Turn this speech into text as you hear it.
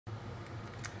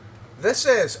This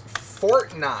is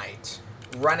Fortnite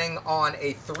running on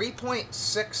a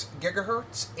 3.6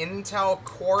 gigahertz Intel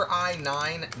Core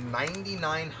i9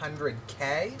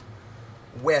 9900K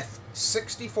with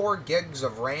 64 gigs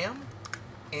of RAM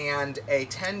and a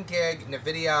 10 gig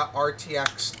NVIDIA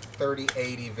RTX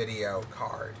 3080 video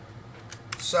card.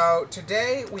 So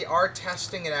today we are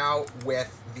testing it out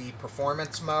with the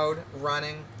performance mode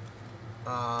running.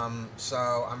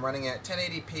 So I'm running it at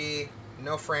 1080p,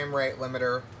 no frame rate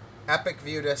limiter, epic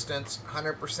view distance,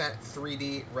 100%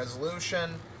 3D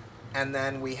resolution, and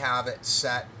then we have it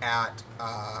set at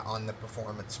on the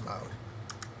performance mode.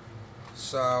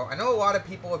 So I know a lot of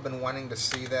people have been wanting to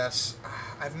see this.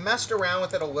 I've messed around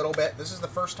with it a little bit. This is the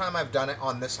first time I've done it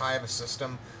on this high of a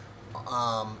system.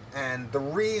 And the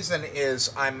reason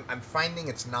is I'm finding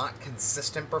it's not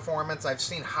consistent performance. I've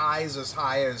seen highs as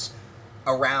high as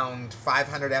around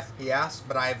 500 FPS,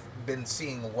 but I've been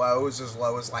seeing lows as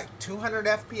low as like 200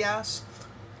 FPS.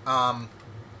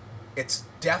 It's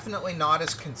definitely not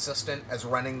as consistent as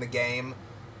running the game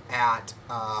at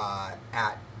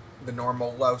the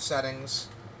normal low settings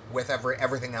with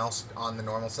everything else on the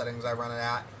normal settings I run it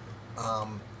at.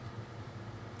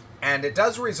 And it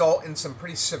does result in some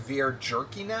pretty severe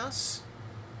jerkiness.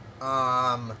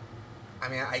 I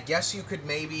mean, I guess you could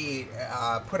maybe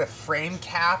put a frame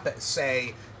cap at,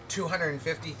 say,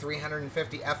 250,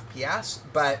 350 FPS,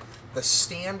 but the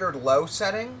standard low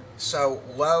setting, so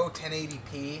low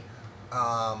 1080p,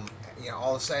 you know,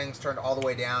 all the settings turned all the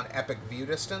way down, epic view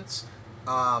distance,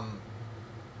 I'm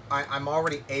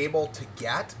already able to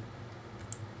get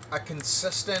a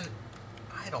consistent,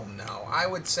 I don't know, I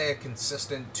would say a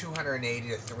consistent 280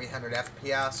 to 300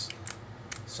 FPS,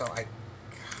 so I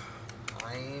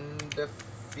kind of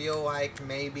feel like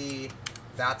maybe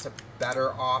that's a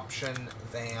better option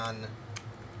than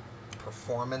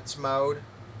performance mode,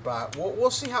 but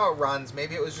we'll see how it runs.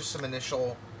 Maybe it was just some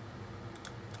initial,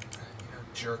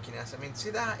 jerkiness. I mean,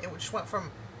 see that? It just went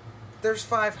from, there's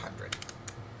 500.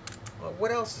 Well,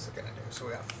 what else is it going to do? So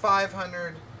we got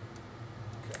 500.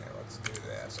 Okay, let's do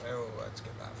this. Oh, let's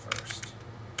get that first.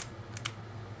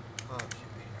 Okay,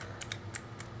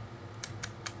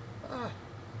 here.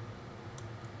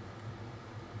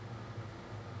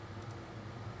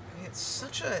 It's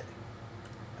such a...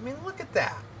 I mean, look at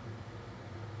that.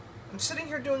 I'm sitting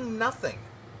here doing nothing,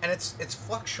 and it's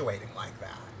fluctuating like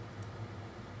that.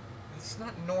 It's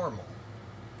not normal.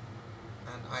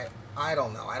 And I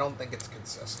don't know. I don't think it's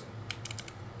consistent.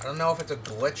 I don't know if it's a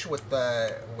glitch with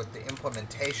the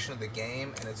implementation of the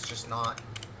game, and it's just not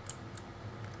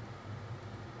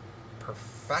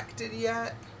perfected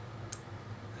yet.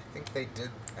 I think they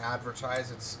did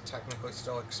advertise it's technically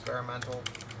still experimental.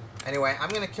 Anyway, I'm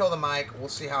going to kill the mic. We'll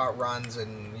see how it runs,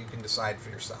 and you can decide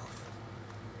for yourself.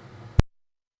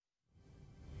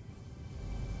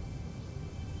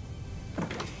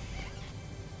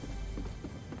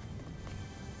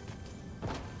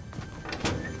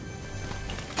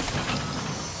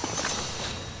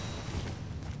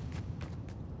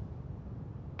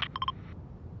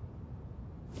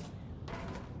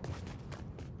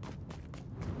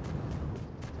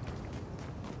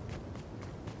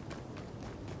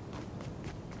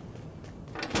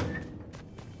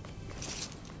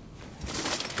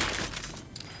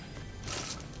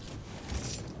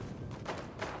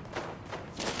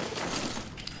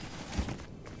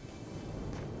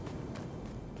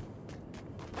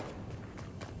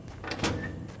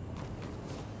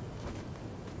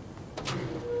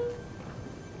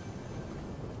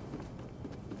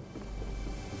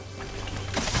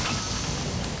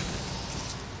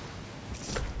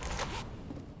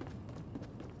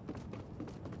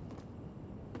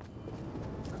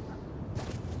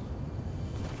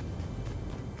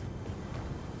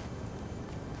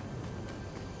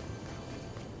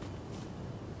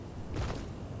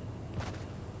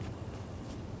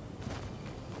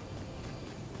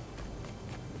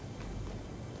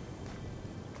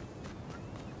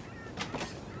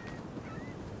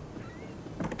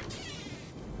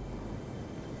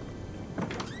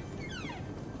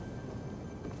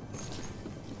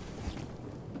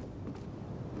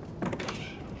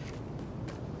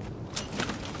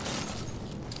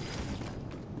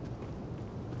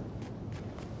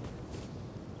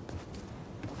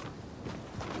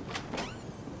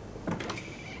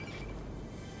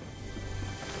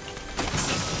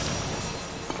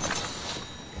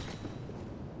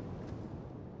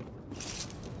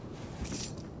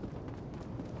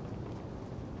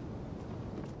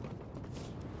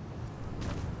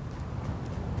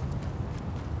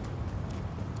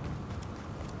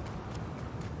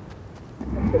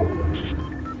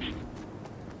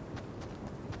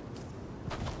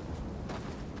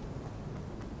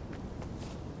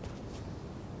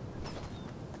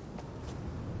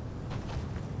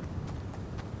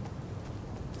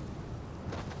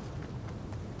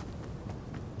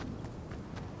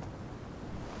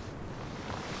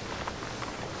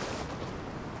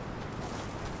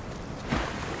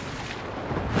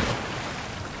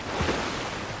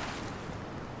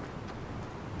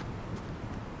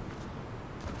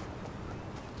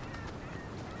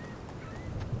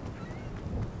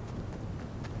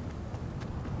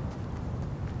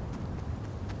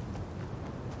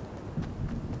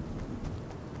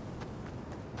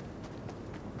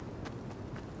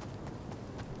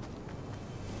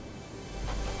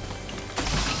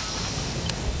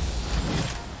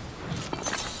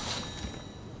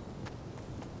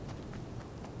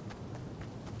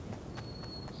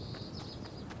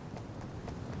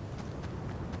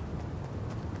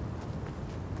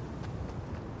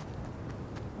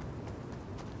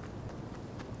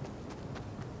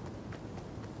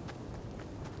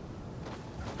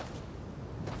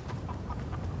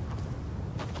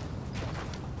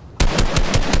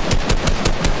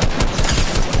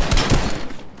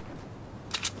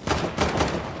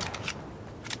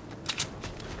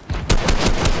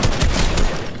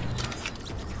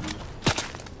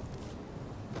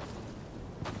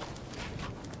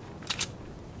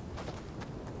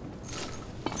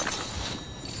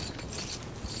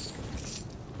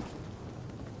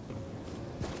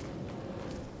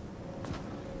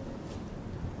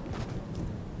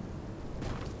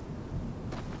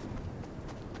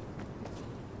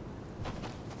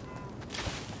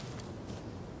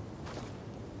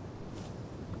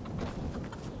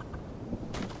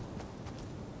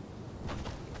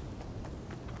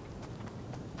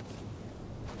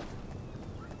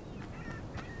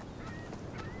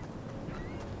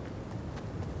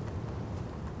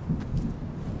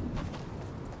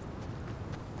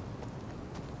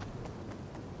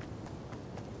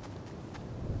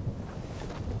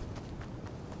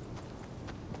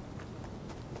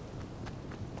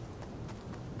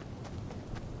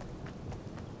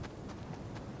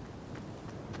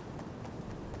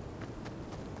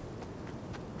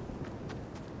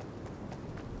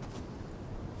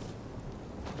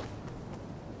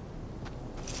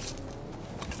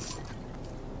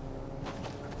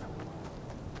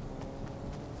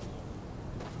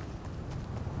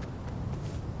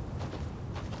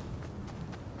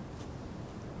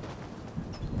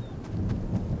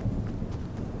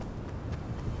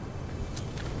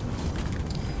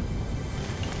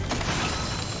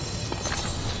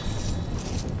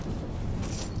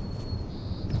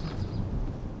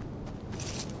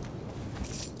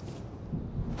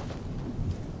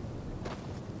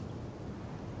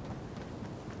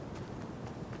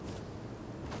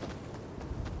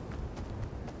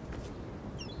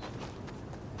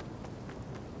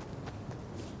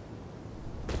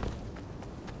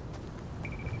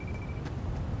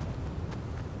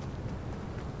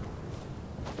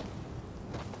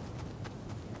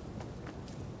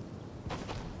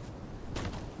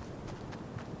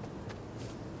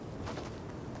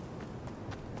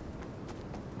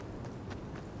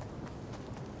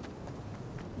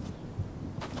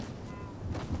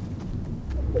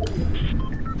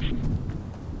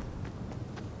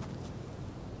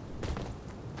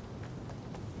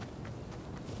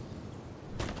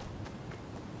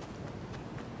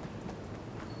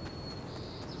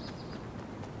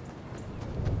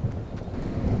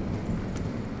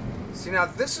 See, now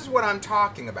this is what I'm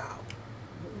talking about.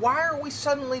 Why are we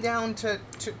suddenly down to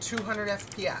 200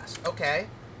 FPS? Okay.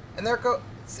 And there go...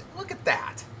 Look at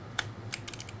that.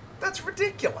 That's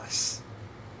ridiculous.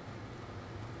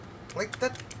 Like,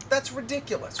 that's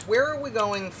ridiculous. Where are we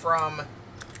going from,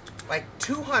 like,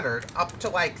 200 up to,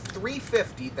 like,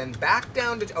 350, then back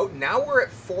down to... Oh, now we're at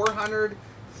 400,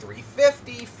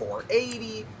 350,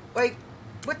 480. Like,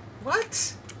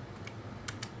 what?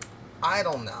 I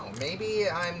don't know. Maybe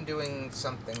I'm doing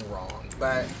something wrong,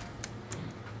 but...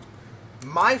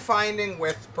 My finding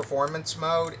with performance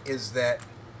mode is that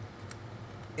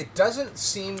it doesn't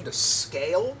seem to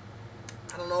scale.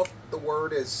 I don't know if the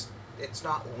word is, it's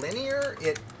not linear.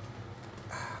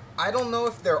 I don't know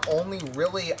if they're only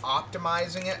really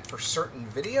optimizing it for certain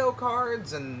video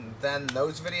cards, and then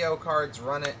those video cards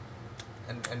run it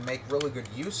and make really good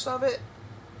use of it.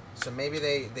 So maybe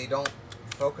they don't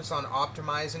focus on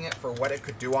optimizing it for what it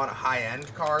could do on a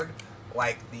high-end card.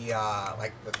 Like the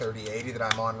 3080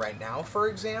 that I'm on right now, for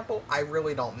example. I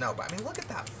really don't know. But, I mean, look at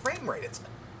that frame rate.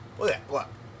 Look.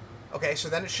 Okay, so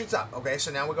then it shoots up. Okay,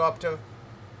 so now we go up to,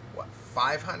 what,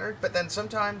 500? But then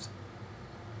sometimes...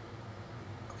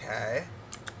 Okay.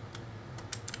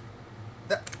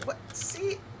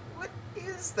 See? What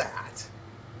is that?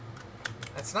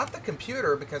 That's not the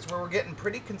computer, because we're getting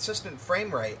pretty consistent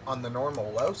frame rate on the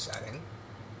normal low setting.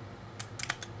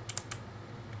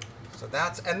 So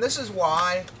that's, and this is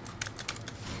why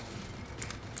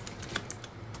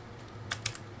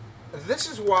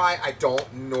I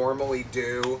don't normally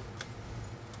do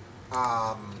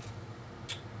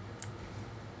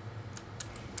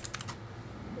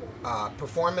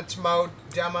performance mode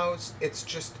demos.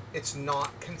 It's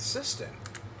not consistent.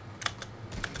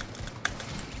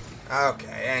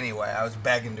 Okay, anyway, I was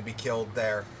begging to be killed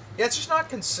there. Yeah, it's just not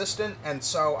consistent, and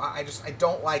so I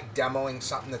don't like demoing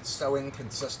something that's so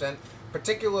inconsistent,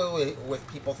 particularly with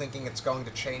people thinking it's going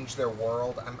to change their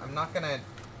world. I'm not even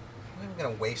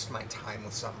gonna waste my time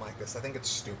with something like this. I think it's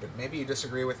stupid. Maybe you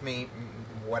disagree with me,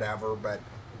 whatever, but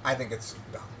I think it's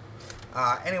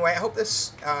dumb. Anyway, I hope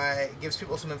this gives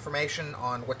people some information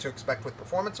on what to expect with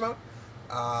performance mode,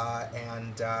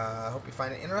 and I hope you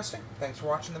find it interesting. Thanks for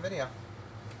watching the video.